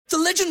The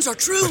legends are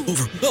true!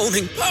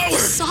 Overwhelming power!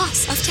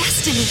 Sauce of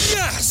destiny!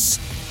 Yes!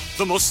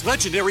 The most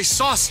legendary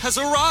sauce has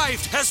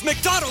arrived as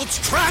McDonald's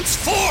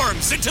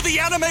transforms into the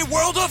anime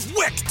world of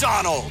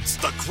WickDonald's.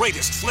 The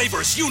greatest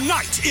flavors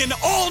unite in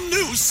all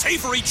new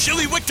savory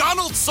chili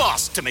McDonald's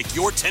sauce to make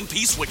your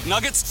 10-piece Wick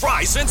Nuggets,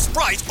 fries, and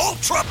Sprite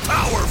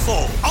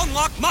ultra-powerful.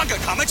 Unlock manga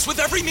comics with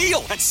every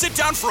meal and sit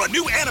down for a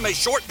new anime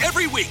short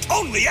every week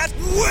only at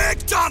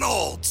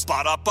WickDonald's.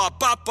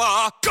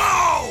 Ba-da-ba-ba-ba,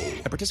 go!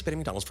 At participating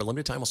McDonald's for a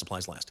limited time while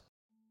supplies last.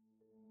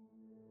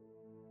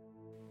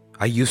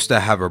 I used to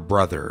have a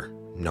brother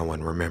no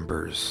one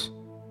remembers.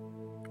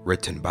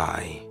 Written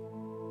by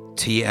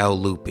T.L.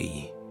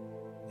 Loopy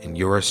and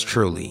yours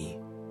truly,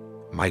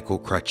 Michael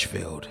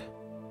Crutchfield.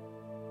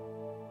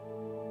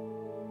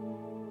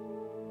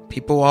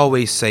 People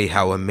always say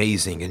how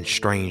amazing and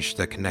strange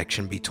the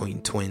connection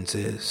between twins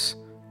is.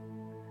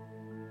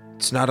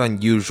 It's not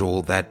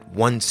unusual that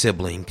one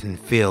sibling can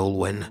feel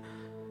when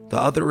the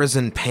other is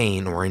in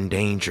pain or in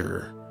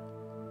danger.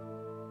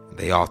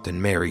 They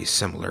often marry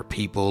similar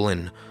people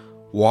and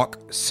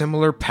walk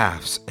similar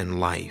paths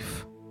in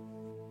life.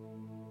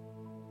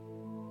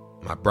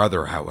 My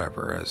brother,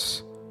 however,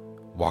 has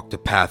walked a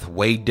path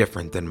way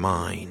different than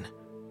mine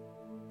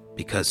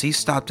because he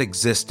stopped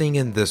existing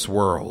in this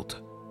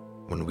world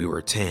when we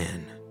were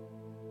 10.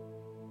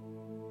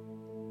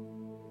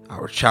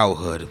 Our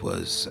childhood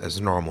was as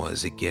normal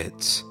as it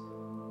gets.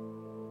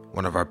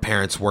 One of our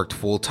parents worked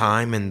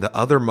full-time and the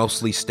other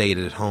mostly stayed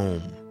at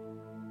home.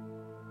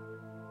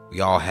 We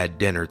all had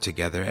dinner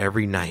together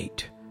every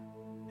night,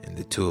 and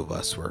the two of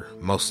us were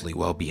mostly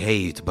well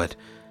behaved, but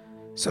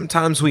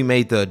sometimes we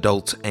made the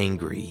adults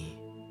angry.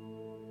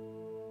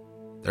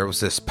 There was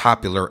this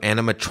popular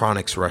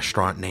animatronics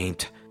restaurant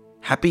named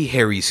Happy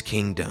Harry's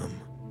Kingdom.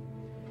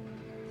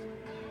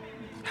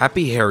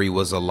 Happy Harry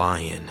was a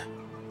lion,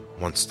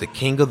 once the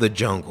king of the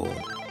jungle,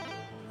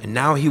 and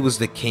now he was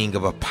the king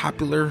of a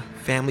popular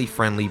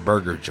family-friendly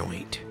burger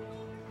joint.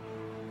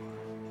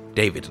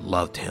 David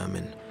loved him,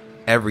 and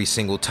every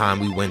single time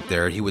we went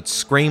there, he would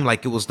scream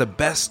like it was the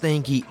best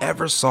thing he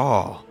ever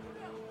saw.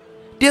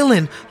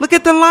 "Dylan, look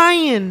at the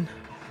lion!"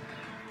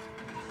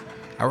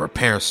 Our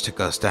parents took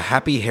us to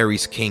Happy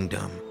Harry's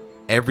Kingdom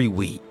every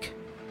week,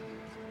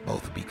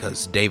 both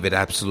because David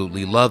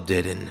absolutely loved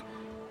it and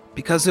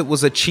because it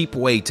was a cheap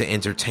way to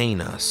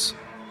entertain us,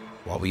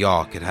 while we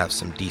all could have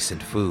some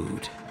decent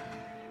food.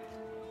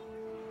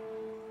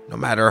 No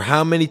matter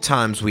how many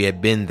times we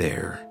had been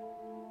there,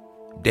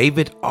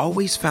 David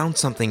always found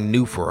something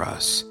new for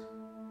us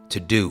to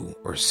do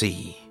or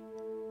see.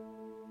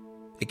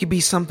 It could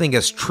be something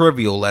as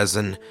trivial as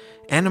an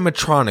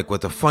animatronic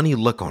with a funny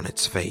look on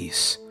its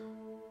face.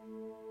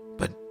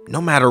 But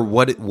no matter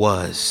what it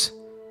was,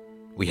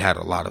 we had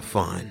a lot of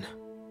fun.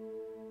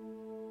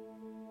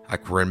 I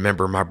can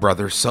remember my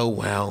brother so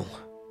well.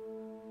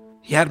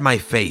 He had my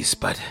face,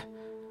 but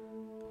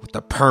with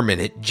a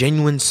permanent,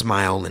 genuine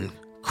smile and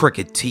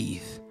crooked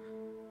teeth.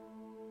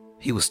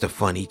 He was the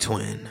funny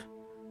twin,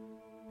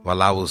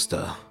 while I was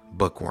the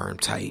bookworm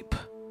type.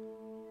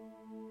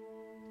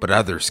 But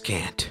others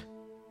can't.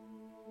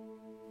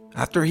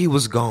 After he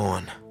was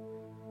gone,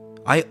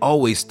 I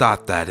always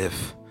thought that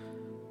if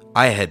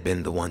I had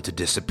been the one to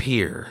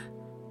disappear,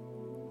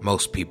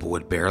 most people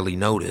would barely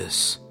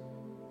notice.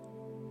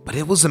 But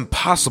it was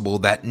impossible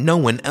that no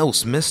one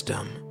else missed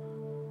him.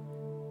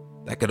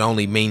 That could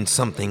only mean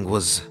something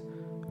was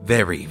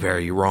very,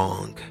 very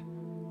wrong.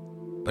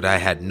 But I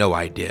had no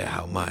idea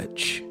how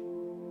much.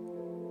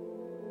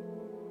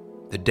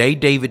 The day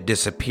David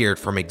disappeared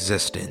from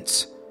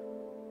existence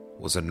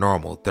was a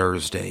normal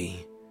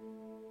Thursday,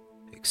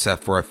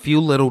 except for a few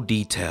little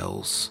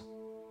details.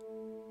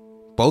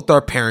 Both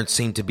our parents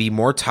seemed to be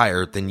more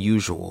tired than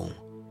usual,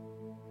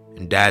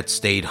 and Dad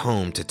stayed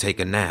home to take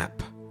a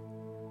nap,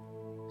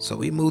 so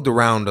we moved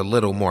around a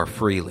little more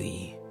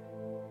freely.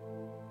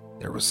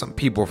 There were some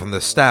people from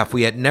the staff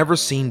we had never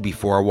seen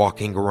before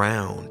walking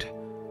around,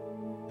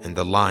 and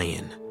the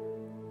lion,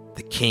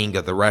 the king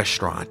of the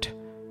restaurant,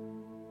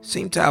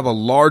 seemed to have a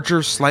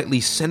larger, slightly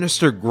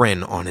sinister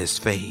grin on his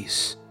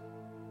face.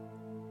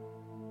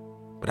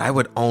 But I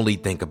would only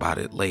think about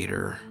it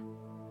later.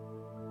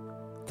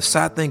 The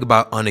sad thing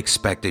about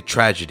unexpected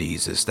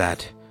tragedies is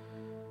that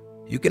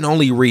you can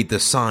only read the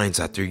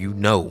signs after you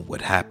know what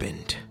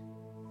happened.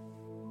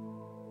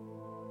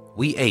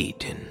 We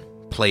ate and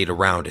played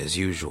around as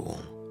usual.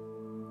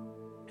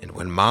 And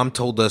when Mom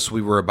told us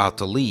we were about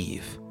to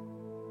leave,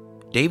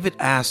 David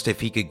asked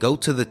if he could go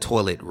to the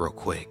toilet real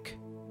quick.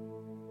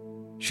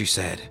 She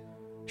said,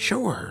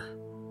 "Sure,"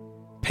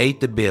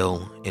 paid the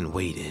bill, and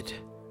waited.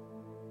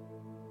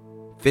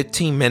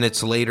 15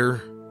 minutes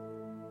later,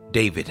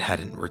 David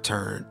hadn't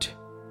returned.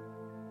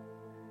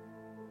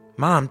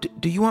 "Mom,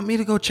 do you want me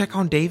to go check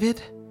on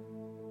David?"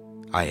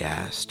 I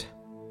asked.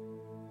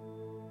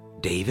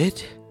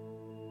 "David?"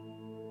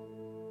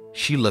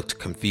 She looked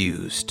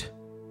confused.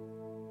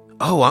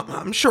 "Oh,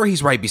 I'm sure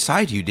he's right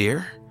beside you,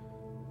 dear."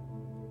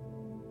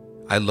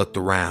 I looked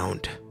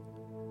around,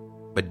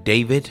 but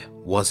David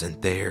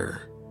wasn't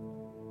there.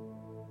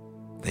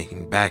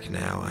 Thinking back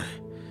now,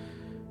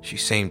 She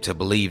seemed to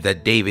believe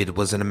that David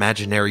was an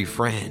imaginary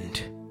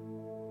friend.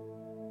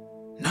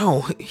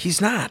 "No,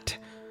 he's not.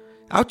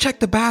 I'll check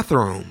the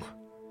bathroom,"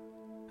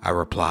 I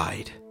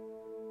replied,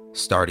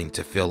 starting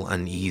to feel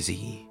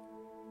uneasy.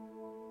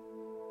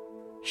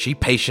 She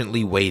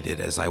patiently waited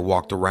as I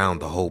walked around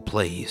the whole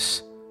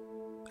place,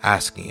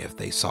 asking if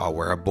they saw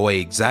where a boy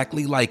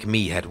exactly like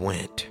me had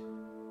went.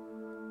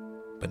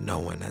 But no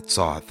one had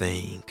saw a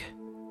thing.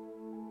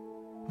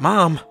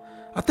 "Mom,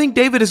 I think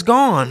David is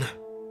gone."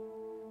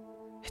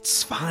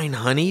 "It's fine,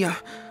 honey.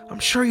 I'm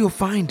sure you'll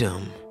find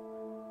him."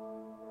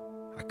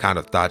 I kind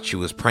of thought she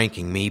was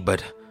pranking me,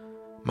 but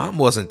Mom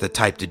wasn't the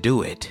type to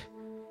do it.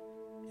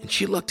 And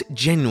she looked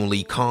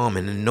genuinely calm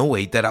and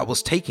annoyed that I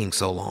was taking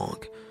so long,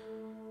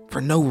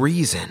 for no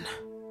reason.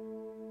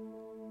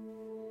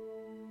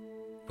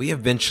 We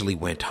eventually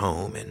went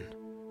home, and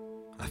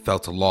I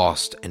felt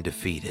lost and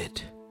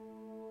defeated.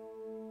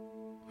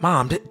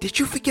 "Mom, did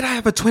you forget I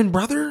have a twin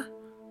brother?"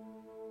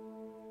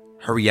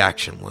 Her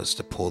reaction was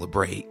to pull the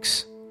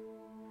brakes.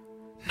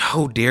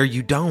 "No, dear,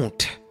 you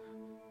don't."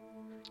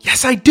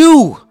 "Yes, I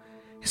do.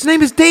 His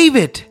name is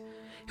David.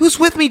 He was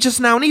with me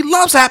just now, and he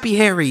loves Happy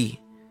Harry."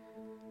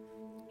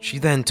 She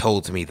then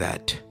told me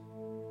that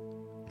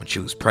when she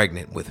was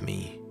pregnant with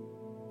me,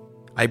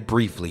 I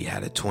briefly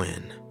had a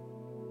twin.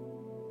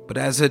 But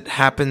as it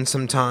happened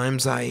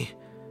sometimes, I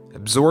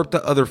absorbed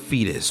the other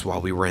fetus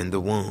while we were in the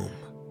womb.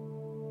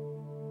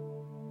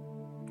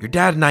 "Your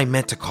dad and I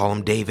meant to call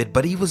him David,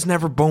 but he was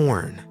never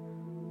born,"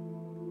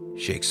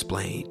 she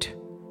explained,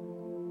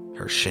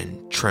 her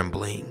chin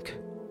trembling.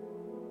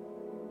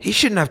 "He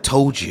shouldn't have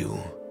told you."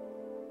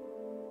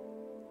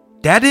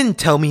 "Dad didn't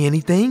tell me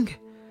anything.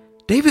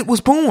 David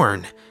was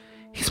born.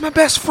 He's my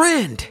best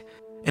friend,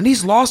 and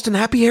he's lost in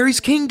Happy Harry's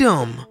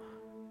kingdom."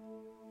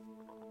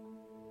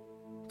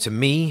 To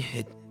me,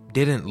 it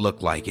didn't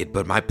look like it,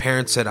 but my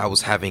parents said I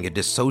was having a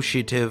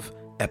dissociative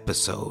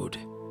episode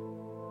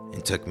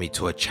and took me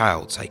to a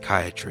child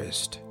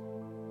psychiatrist.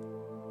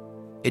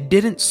 It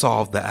didn't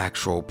solve the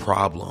actual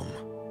problem,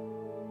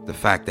 the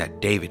fact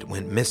that David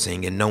went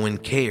missing and no one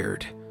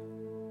cared,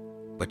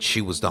 but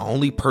she was the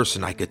only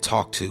person I could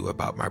talk to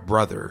about my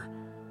brother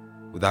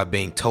without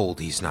being told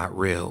he's not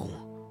real.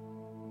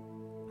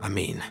 I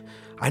mean,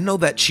 I know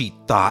that she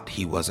thought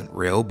he wasn't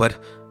real, but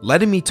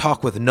letting me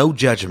talk with no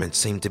judgment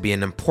seemed to be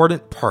an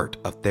important part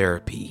of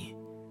therapy.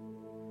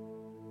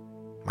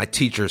 My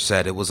teacher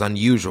said it was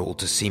unusual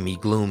to see me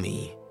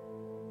gloomy,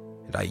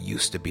 and I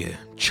used to be a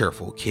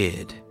cheerful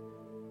kid.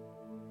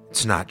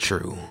 It's not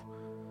true.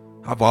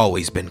 I've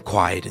always been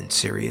quiet and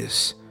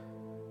serious.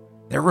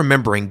 They're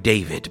remembering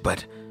David,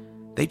 but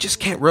they just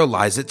can't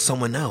realize it's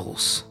someone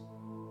else.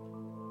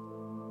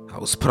 I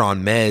was put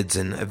on meds,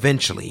 and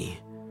eventually,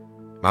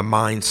 my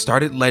mind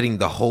started letting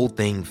the whole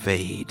thing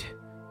fade.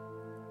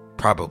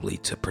 Probably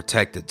to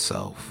protect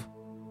itself.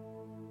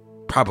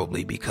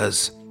 Probably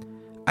because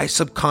I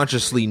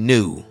subconsciously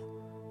knew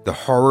the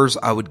horrors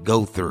I would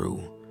go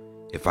through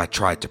if I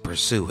tried to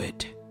pursue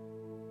it.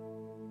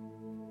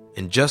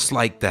 And just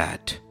like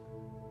that,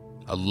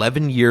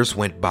 11 years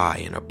went by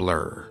in a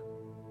blur.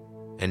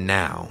 And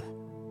now,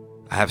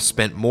 I have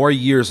spent more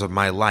years of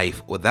my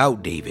life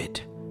without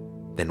David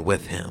than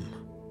with him.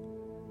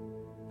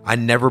 I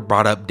never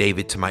brought up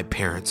David to my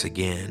parents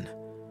again,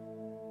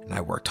 and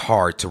I worked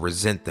hard to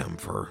resent them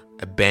for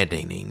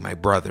abandoning my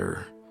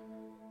brother.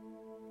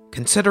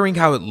 Considering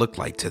how it looked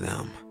like to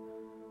them,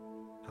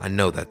 I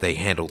know that they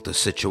handled the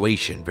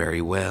situation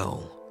very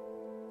well.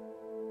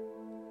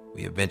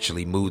 We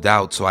eventually moved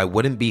out so I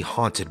wouldn't be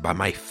haunted by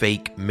my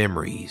fake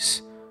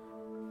memories,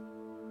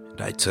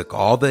 and I took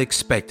all the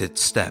expected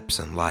steps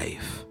in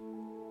life.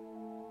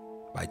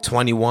 By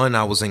 21,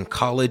 I was in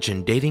college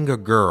and dating a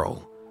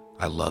girl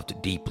I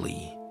loved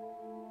deeply.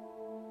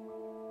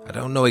 I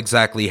don't know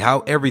exactly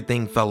how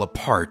everything fell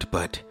apart,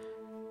 but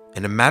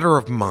in a matter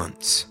of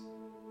months,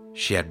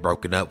 she had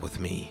broken up with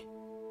me.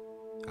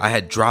 I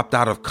had dropped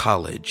out of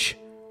college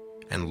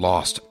and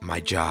lost my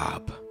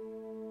job.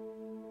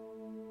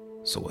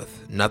 So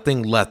with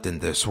nothing left in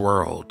this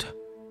world,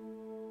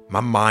 my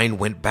mind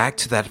went back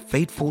to that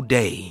fateful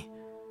day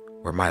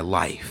where my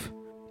life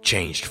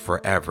changed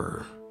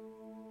forever.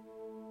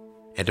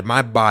 And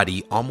my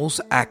body almost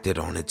acted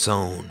on its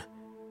own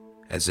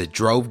as it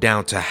drove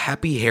down to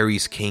Happy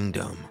Harry's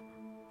kingdom.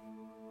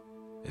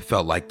 It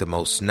felt like the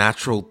most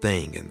natural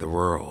thing in the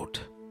world.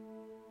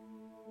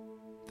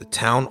 The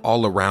town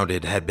all around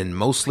it had been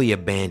mostly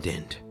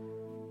abandoned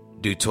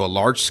due to a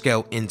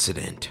large-scale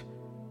incident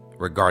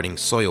regarding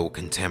soil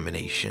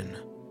contamination.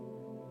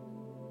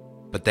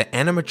 But the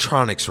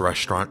animatronics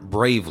restaurant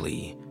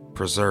bravely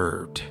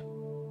preserved.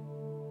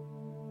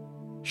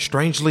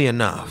 Strangely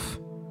enough,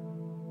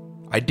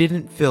 I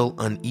didn't feel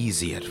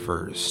uneasy at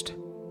first.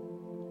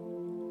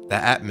 The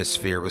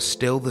atmosphere was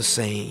still the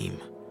same.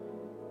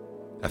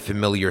 A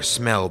familiar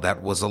smell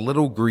that was a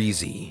little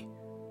greasy,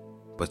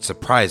 but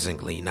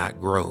surprisingly not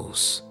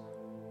gross.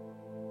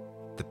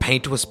 The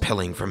paint was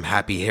peeling from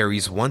Happy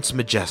Harry's once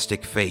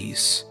majestic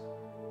face,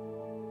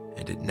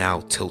 and it now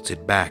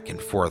tilted back and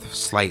forth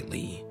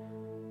slightly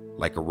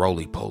like a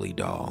roly-poly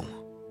doll.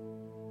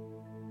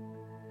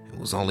 It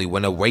was only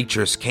when a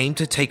waitress came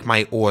to take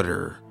my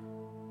order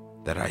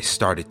that I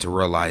started to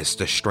realize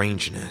the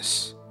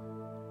strangeness.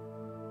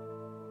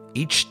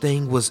 Each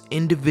thing was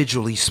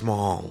individually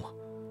small,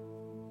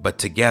 but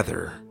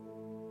together,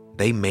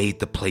 they made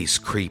the place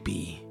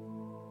creepy.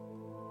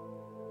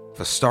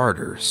 For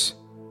starters,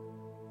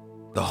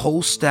 the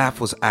whole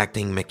staff was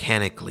acting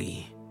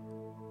mechanically,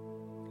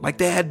 like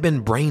they had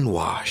been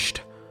brainwashed,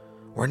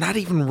 or not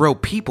even real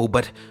people,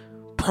 but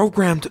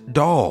programmed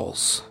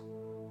dolls.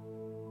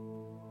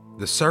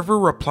 The server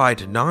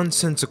replied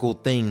nonsensical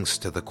things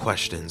to the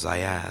questions I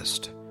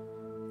asked,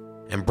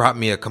 and brought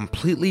me a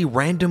completely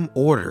random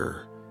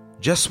order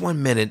just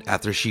 1 minute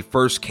after she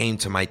first came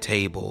to my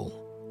table.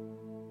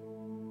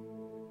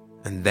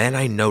 And then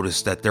I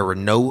noticed that there were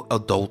no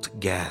adult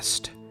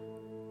guests.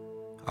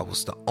 I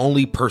was the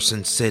only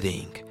person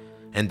sitting,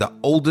 and the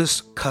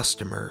oldest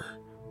customer.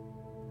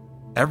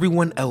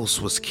 Everyone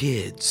else was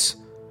kids,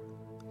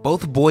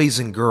 both boys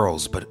and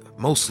girls, but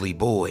mostly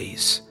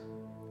boys,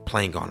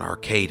 playing on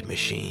arcade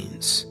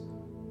machines.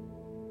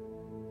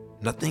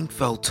 Nothing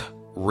felt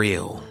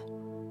real.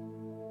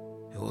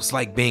 It was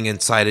like being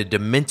inside a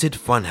demented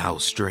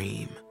funhouse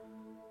dream.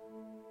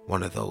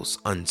 One of those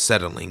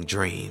unsettling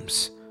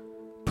dreams,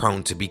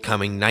 prone to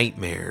becoming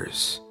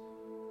nightmares.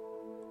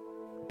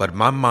 But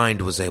my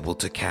mind was able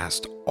to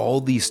cast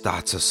all these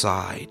thoughts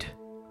aside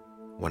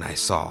when I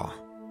saw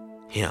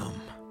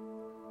him.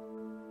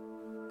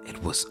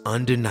 It was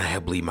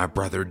undeniably my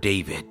brother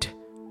David,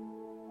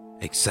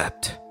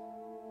 except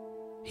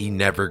he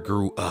never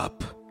grew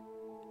up.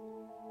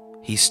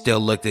 He still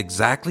looked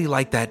exactly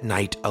like that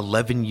night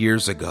 11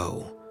 years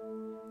ago,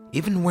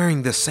 even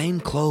wearing the same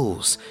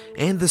clothes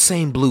and the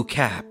same blue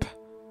cap.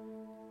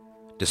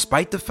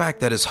 Despite the fact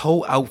that his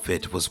whole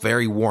outfit was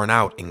very worn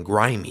out and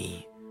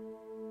grimy,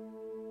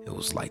 it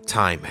was like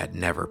time had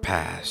never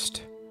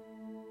passed.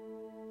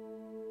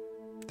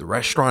 The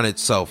restaurant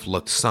itself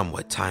looked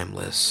somewhat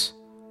timeless.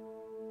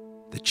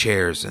 The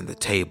chairs and the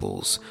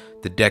tables,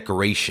 the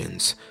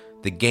decorations,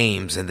 the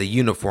games and the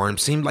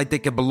uniforms seemed like they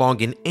could belong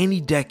in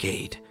any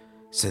decade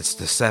since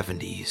the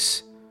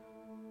 70s.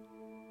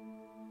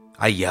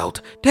 I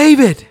yelled,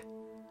 "David!"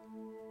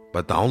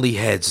 But the only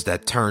heads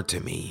that turned to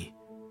me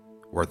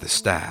were the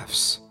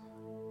staff's,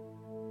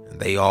 and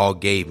they all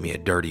gave me a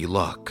dirty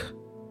look.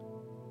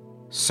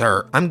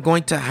 "Sir, I'm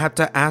going to have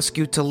to ask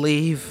you to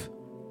leave,"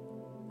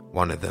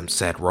 one of them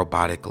said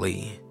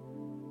robotically.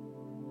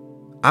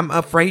 "I'm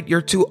afraid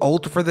you're too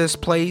old for this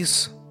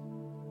place,"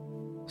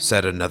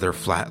 said another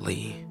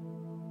flatly.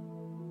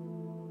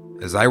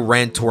 As I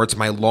ran towards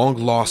my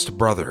long-lost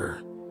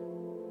brother,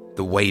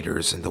 the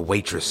waiters and the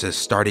waitresses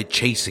started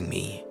chasing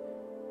me.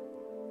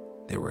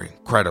 They were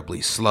incredibly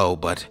slow,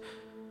 but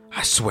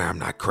I swear I'm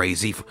not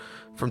crazy.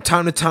 From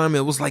time to time,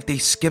 it was like they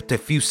skipped a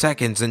few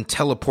seconds and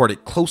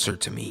teleported closer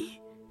to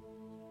me.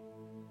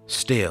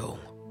 Still,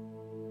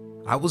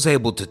 I was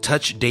able to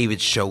touch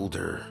David's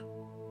shoulder,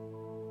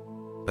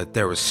 but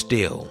there was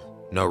still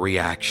no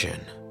reaction.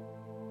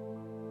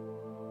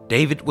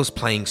 David was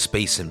playing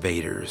Space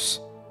Invaders,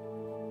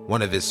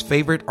 one of his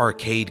favorite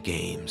arcade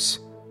games.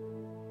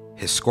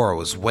 His score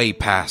was way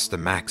past the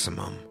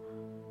maximum,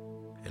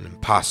 an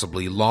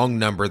impossibly long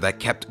number that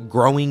kept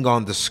growing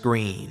on the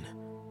screen.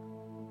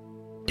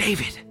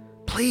 "David,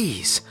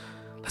 please,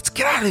 let's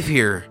get out of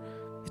here.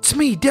 It's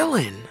me,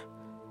 Dylan."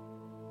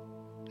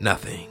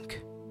 Nothing.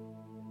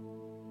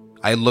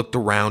 I looked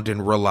around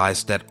and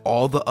realized that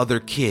all the other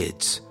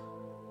kids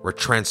were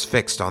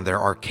transfixed on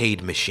their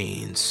arcade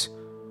machines.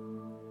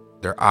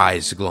 Their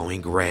eyes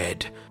glowing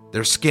red,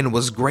 their skin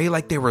was gray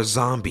like they were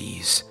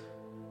zombies,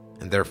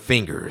 and their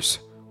fingers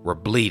were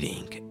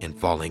bleeding and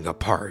falling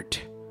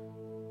apart.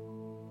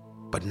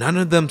 But none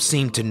of them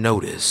seemed to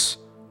notice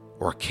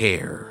or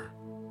care.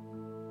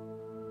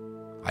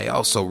 I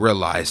also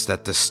realized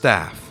that the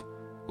staff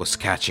was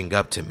catching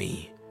up to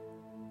me,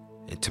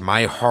 and to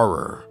my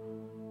horror,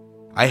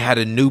 I had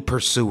a new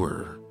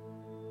pursuer,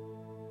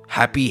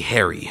 Happy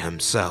Harry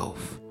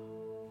himself,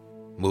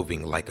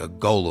 moving like a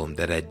golem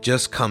that had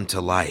just come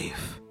to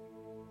life.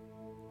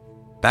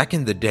 Back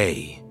in the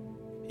day,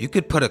 you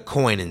could put a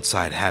coin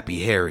inside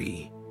Happy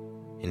Harry,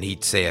 and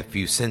he'd say a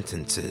few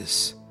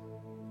sentences.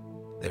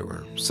 They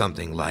were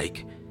something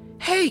like,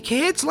 "Hey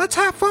kids, let's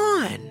have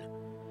fun.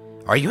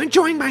 Are you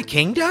enjoying my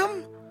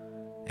kingdom?"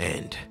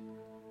 And,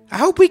 "I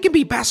hope we can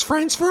be best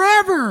friends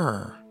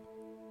forever."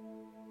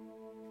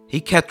 He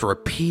kept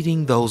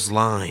repeating those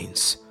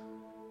lines,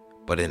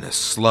 but in a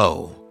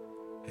slow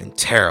and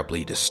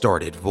terribly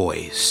distorted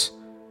voice.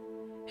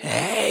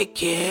 "Hey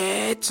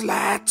kids,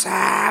 let's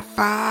have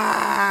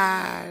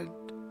fun."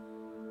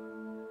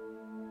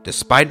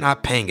 Despite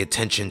not paying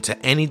attention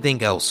to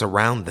anything else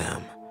around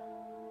them,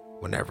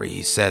 whenever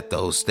he said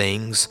those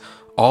things,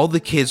 all the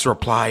kids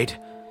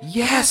replied,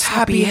 "Yes,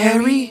 Happy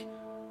Harry,"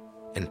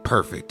 in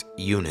perfect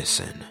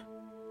unison.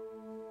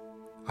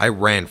 I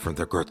ran from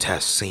the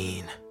grotesque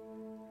scene,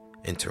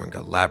 entering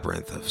a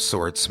labyrinth of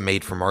sorts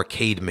made from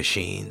arcade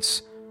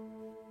machines,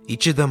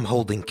 each of them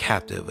holding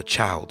captive a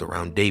child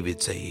around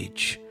David's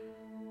age.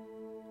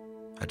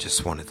 I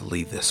just wanted to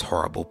leave this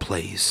horrible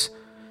place,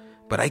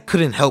 but I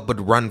couldn't help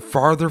but run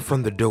farther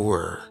from the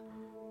door.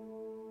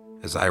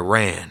 As I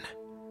ran,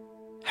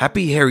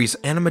 Happy Harry's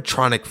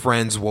animatronic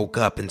friends woke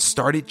up and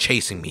started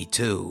chasing me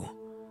too.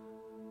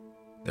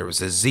 There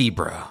was a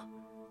zebra,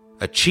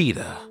 a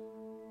cheetah,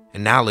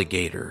 an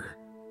alligator,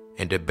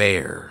 and a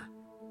bear,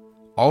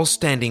 all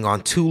standing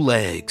on two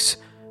legs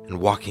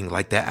and walking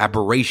like the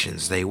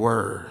aberrations they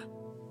were.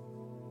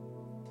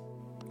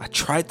 I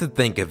tried to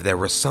think if there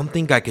was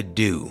something I could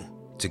do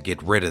to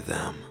get rid of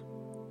them,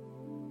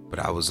 but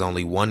I was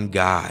only one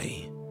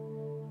guy,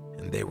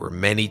 and there were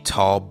many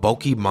tall,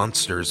 bulky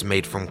monsters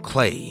made from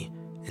clay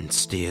and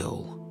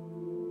steel.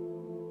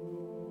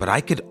 But I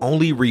could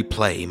only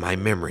replay my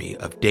memory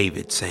of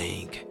David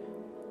saying,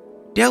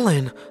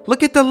 "Dylan,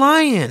 look at the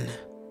lion!"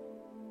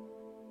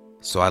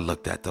 So I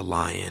looked at the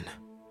lion,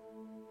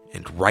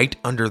 and right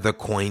under the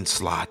coin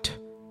slot,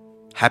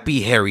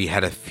 Happy Harry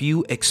had a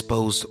few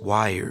exposed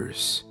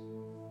wires.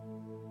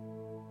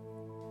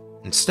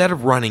 Instead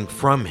of running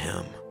from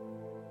him,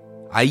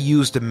 I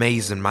used a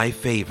maze in my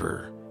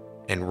favor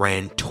and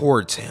ran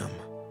towards him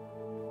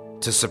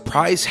to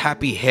surprise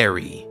Happy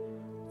Harry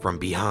from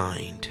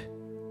behind.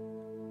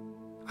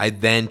 I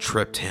then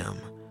tripped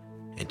him,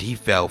 and he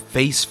fell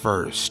face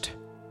first.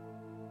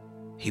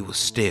 He was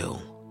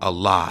still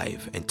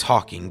alive and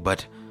talking,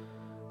 but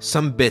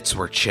some bits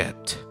were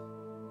chipped.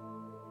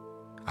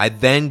 I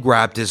then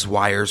grabbed his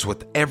wires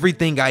with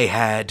everything I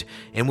had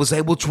and was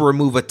able to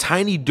remove a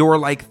tiny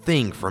door-like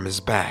thing from his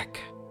back.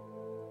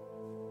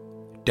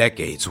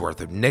 Decades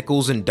worth of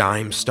nickels and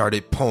dimes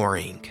started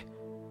pouring,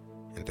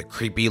 and the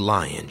creepy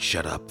lion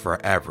shut up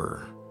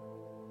forever.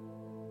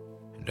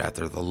 And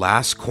after the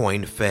last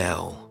coin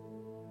fell,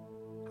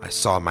 I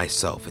saw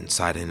myself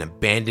inside an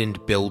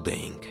abandoned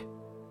building.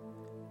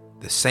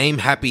 The same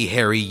Happy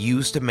Harry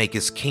used to make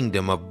his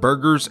kingdom of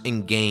burgers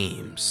and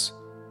games.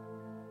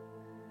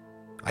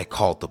 I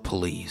called the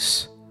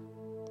police,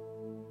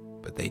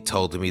 but they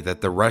told me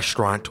that the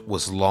restaurant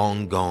was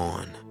long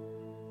gone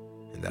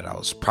and that I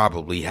was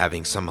probably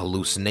having some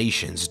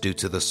hallucinations due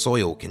to the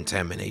soil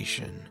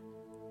contamination.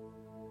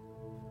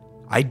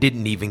 I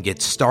didn't even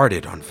get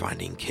started on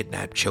finding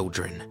kidnapped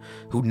children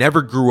who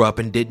never grew up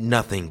and did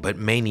nothing but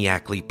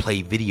maniacally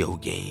play video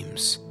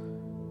games.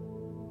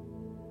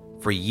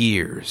 For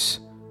years,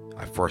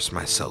 I forced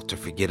myself to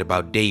forget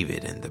about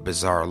David and the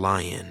bizarre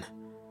lion.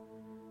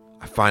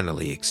 I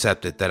finally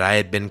accepted that I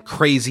had been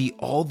crazy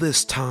all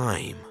this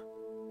time,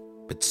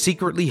 but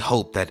secretly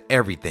hoped that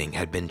everything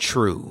had been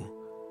true,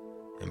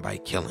 and by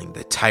killing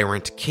the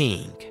tyrant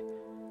king,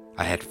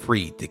 I had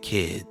freed the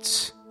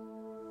kids.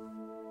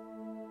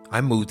 I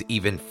moved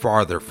even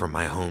farther from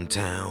my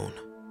hometown,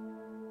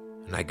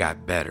 and I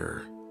got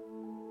better.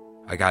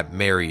 I got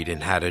married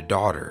and had a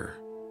daughter,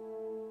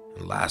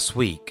 and last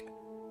week,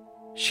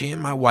 she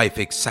and my wife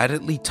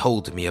excitedly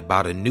told me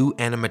about a new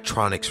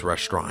animatronics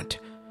restaurant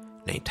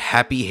named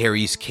Happy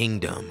Harry's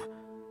Kingdom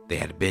they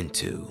had been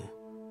to.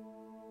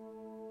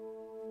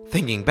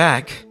 Thinking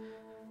back,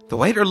 the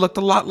waiter looked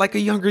a lot like a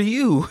younger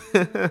you.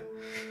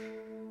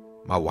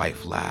 My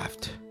wife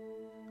laughed.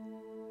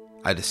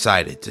 I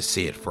decided to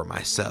see it for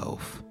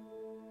myself.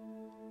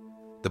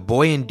 The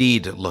boy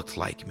indeed looked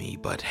like me,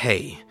 but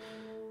hey,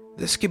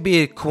 this could be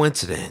a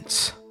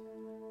coincidence.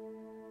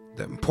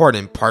 The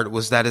important part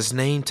was that his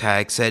name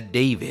tag said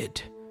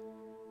David,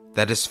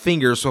 that his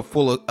fingers were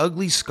full of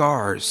ugly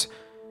scars,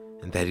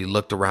 and that he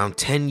looked around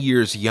 10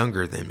 years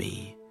younger than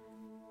me,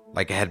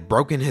 like I had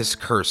broken his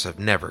curse of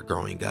never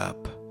growing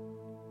up.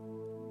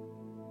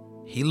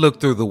 He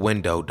looked through the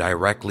window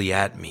directly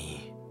at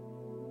me,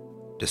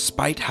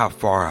 despite how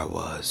far I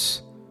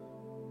was,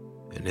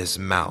 and his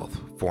mouth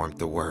formed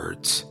the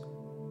words,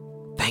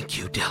 "Thank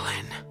you,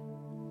 Dylan."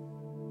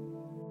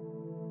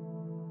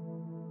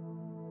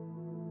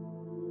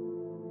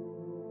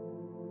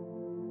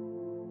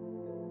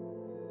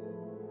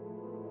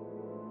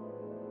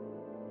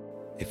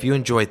 If you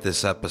enjoyed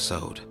this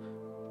episode,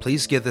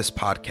 please give this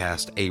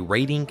podcast a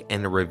rating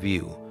and a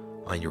review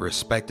on your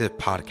respective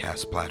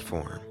podcast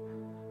platform.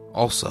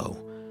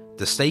 Also,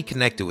 to stay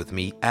connected with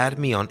me, add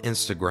me on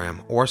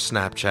Instagram or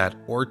Snapchat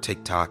or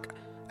TikTok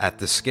at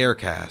the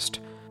Scarecast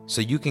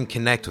so you can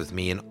connect with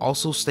me and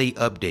also stay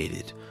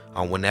updated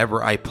on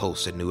whenever I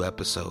post a new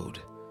episode.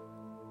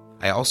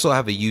 I also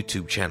have a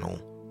YouTube channel,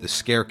 the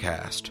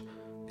Scarecast,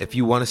 if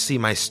you want to see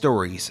my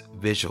stories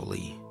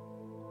visually.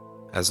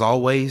 As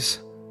always,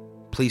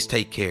 please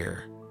take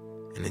care,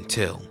 and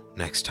until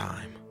next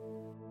time.